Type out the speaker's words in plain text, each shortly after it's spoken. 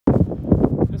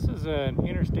is an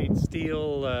interstate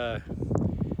steel,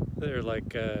 they're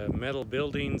like metal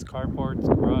buildings, carports,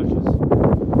 garages.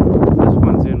 This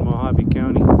one's in Mohave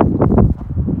County.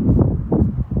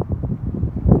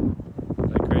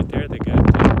 Like right there, they got,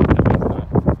 that one's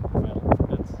not metal,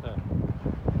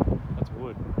 that's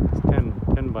wood. It's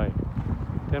 10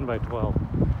 by 12.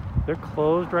 They're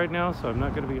closed right now, so I'm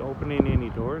not going to be opening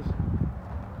any doors.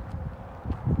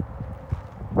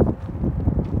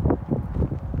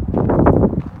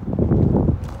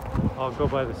 I'll go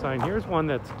by the sign. Here's one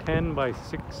that's 10 by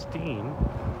 16.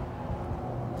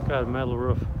 It's got a metal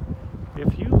roof.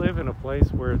 If you live in a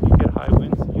place where you get high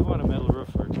winds, you want a metal roof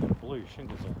or it's going to blow your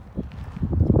shingles off.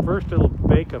 First it'll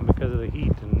bake them because of the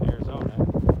heat in Arizona,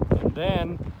 and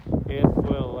then it'll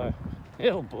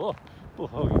blow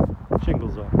your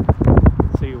shingles off.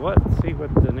 See what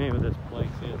the name of this place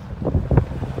is.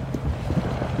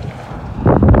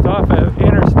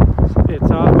 It's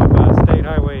off of State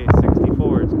Highway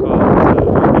 64. It's called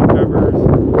RV Covers,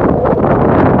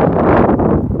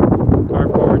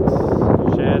 carports,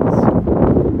 sheds,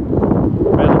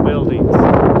 metal buildings.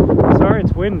 Sorry,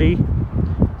 it's windy,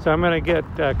 so I'm going to get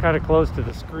kind of close to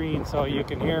the screen so you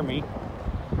can hear me,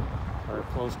 or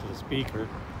close to the speaker.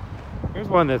 Here's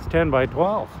one that's 10 by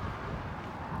 12.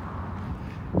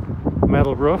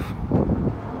 Metal roof.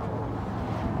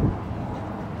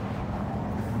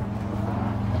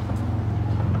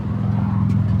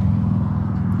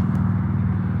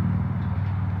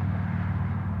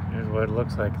 Here's what it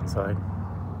looks like inside.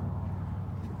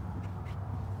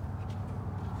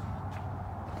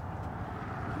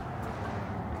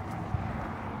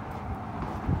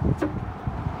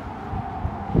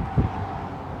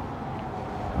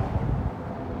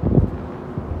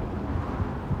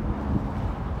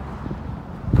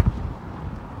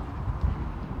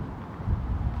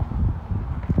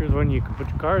 Here's one you can put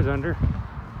your cars under.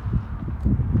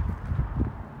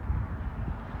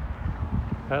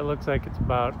 That looks like it's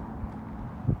about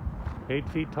 8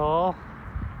 feet tall,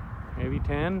 maybe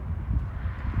 10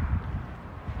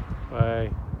 by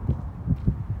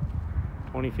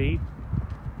 20 feet,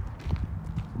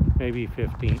 maybe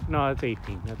 15. No, that's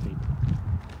 18. That's 18.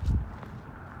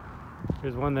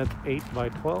 Here's one that's 8 by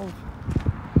 12.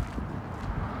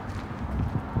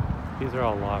 These are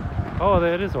all locked. Oh,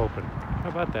 that is open. How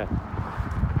about that?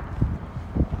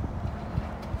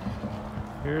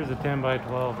 Here's a 10 by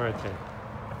 12 right there.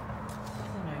 That's a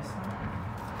nice one.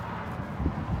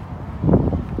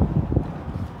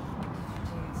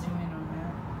 So you can zoom in on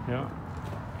that. Yeah.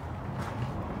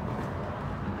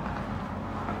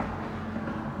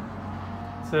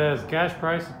 It says cash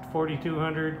price at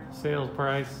 $4,200, sales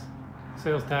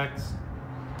tax,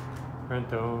 rent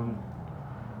to own.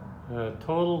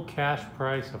 Total cash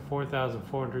price of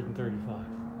 $4,435.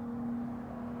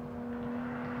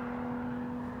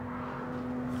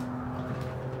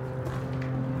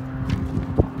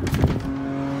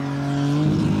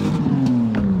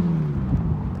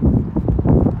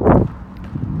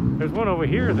 There's one over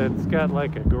here that's got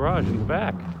like a garage in the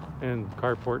back and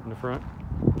carport in the front.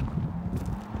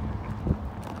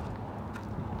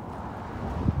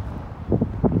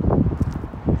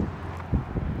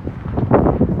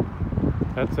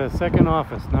 That's a second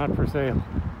office, not for sale.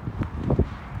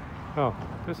 Oh,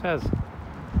 this has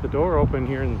the door open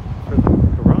here for the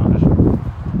garage,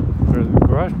 or the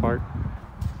garage part.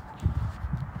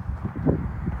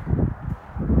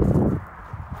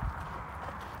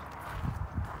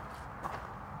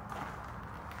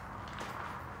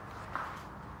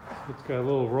 It's got a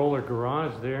little roller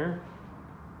garage there.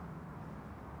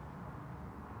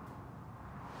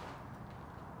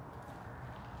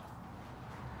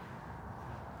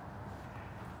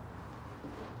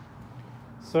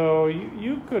 So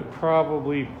you could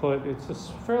probably put, it's a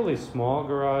fairly small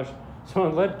garage, so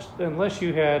unless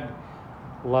you had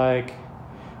like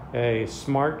a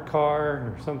smart car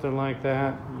or something like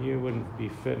that, you wouldn't be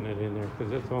fitting it in there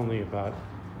because it's only about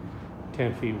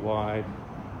 10 feet wide.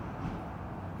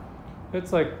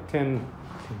 It's like 10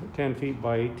 feet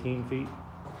by 18 feet.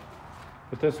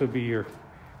 But this would be your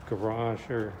garage,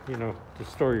 or, you know, to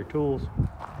store your tools.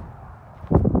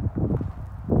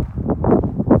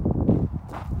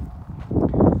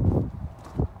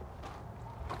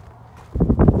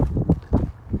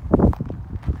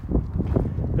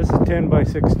 This is 10 by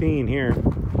 16 here.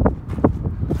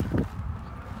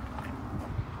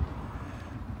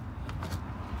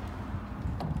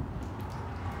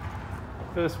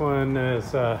 This one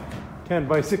is 10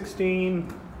 by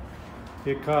 16.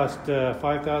 It cost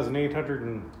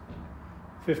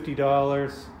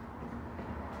 $5,850.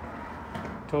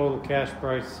 Total cash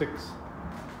price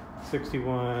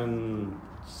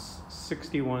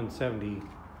 $61.70.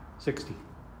 60.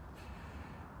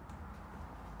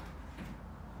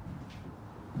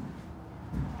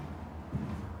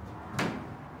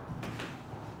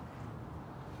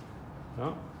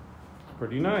 Oh,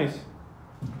 pretty nice.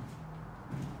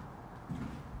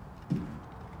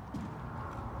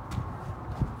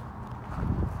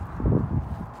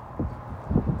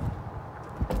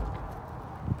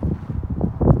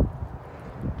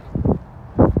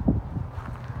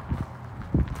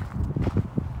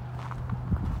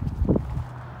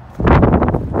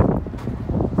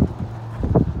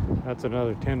 That's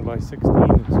another 10 by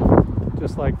 16. It's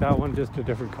just like that one, just a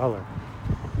different color.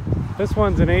 This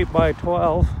one's an 8 by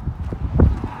 12.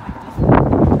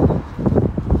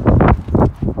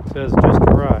 It says just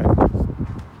arrived.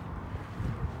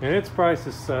 And its price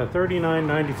is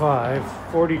 $39.95,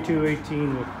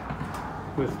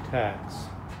 $42.18 with tax.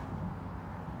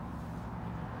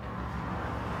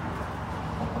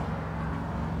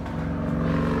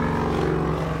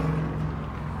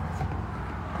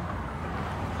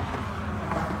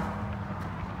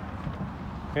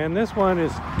 And this one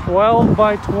is 12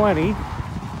 by 20.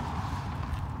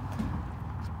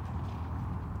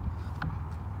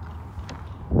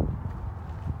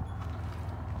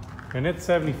 And it's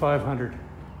 $7,500.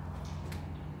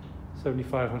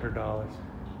 $7,500.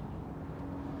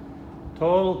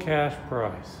 Total cash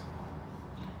price.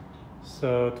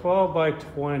 So 12 by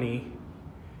 20,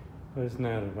 what isn't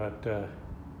that about, I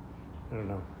don't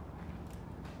know.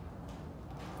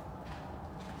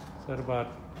 Is that about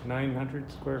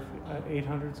 900 square feet,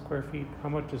 800 square feet? How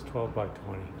much is 12 by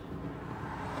 20?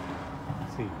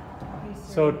 Let's see.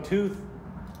 So how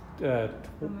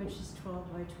much is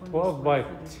 12 by 20? 12 by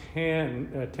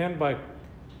 10, 10 by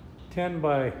 10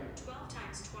 by 12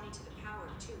 times 20 to the power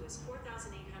of 2 is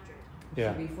 4,800.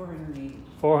 yeah. Should be 480.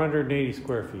 480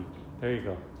 square feet. There you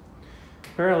go.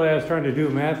 Apparently I was trying to do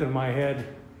math in my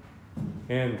head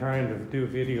and trying to do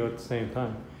video at the same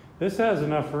time. This has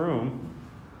enough room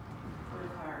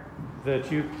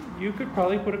that you could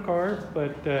probably put a car,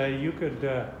 but you could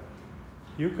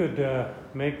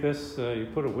make this, you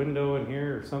put a window in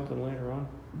here or something later on.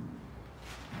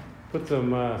 Put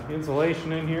some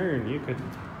insulation in here, and you could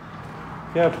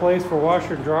get a place for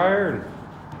washer and dryer.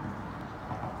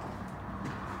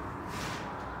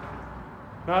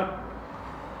 And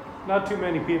not too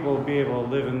many people will be able to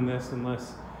live in this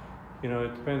unless, you know,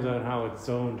 it depends on how it's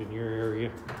zoned in your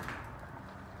area.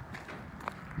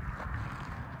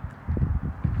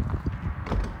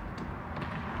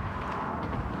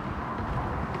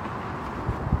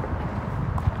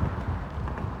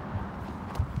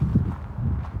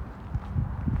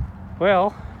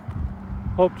 Well,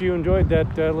 hope you enjoyed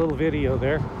that little video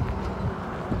there.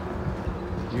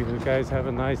 You guys have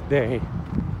a nice day.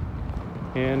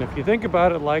 And if you think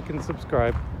about it, like and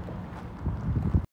subscribe.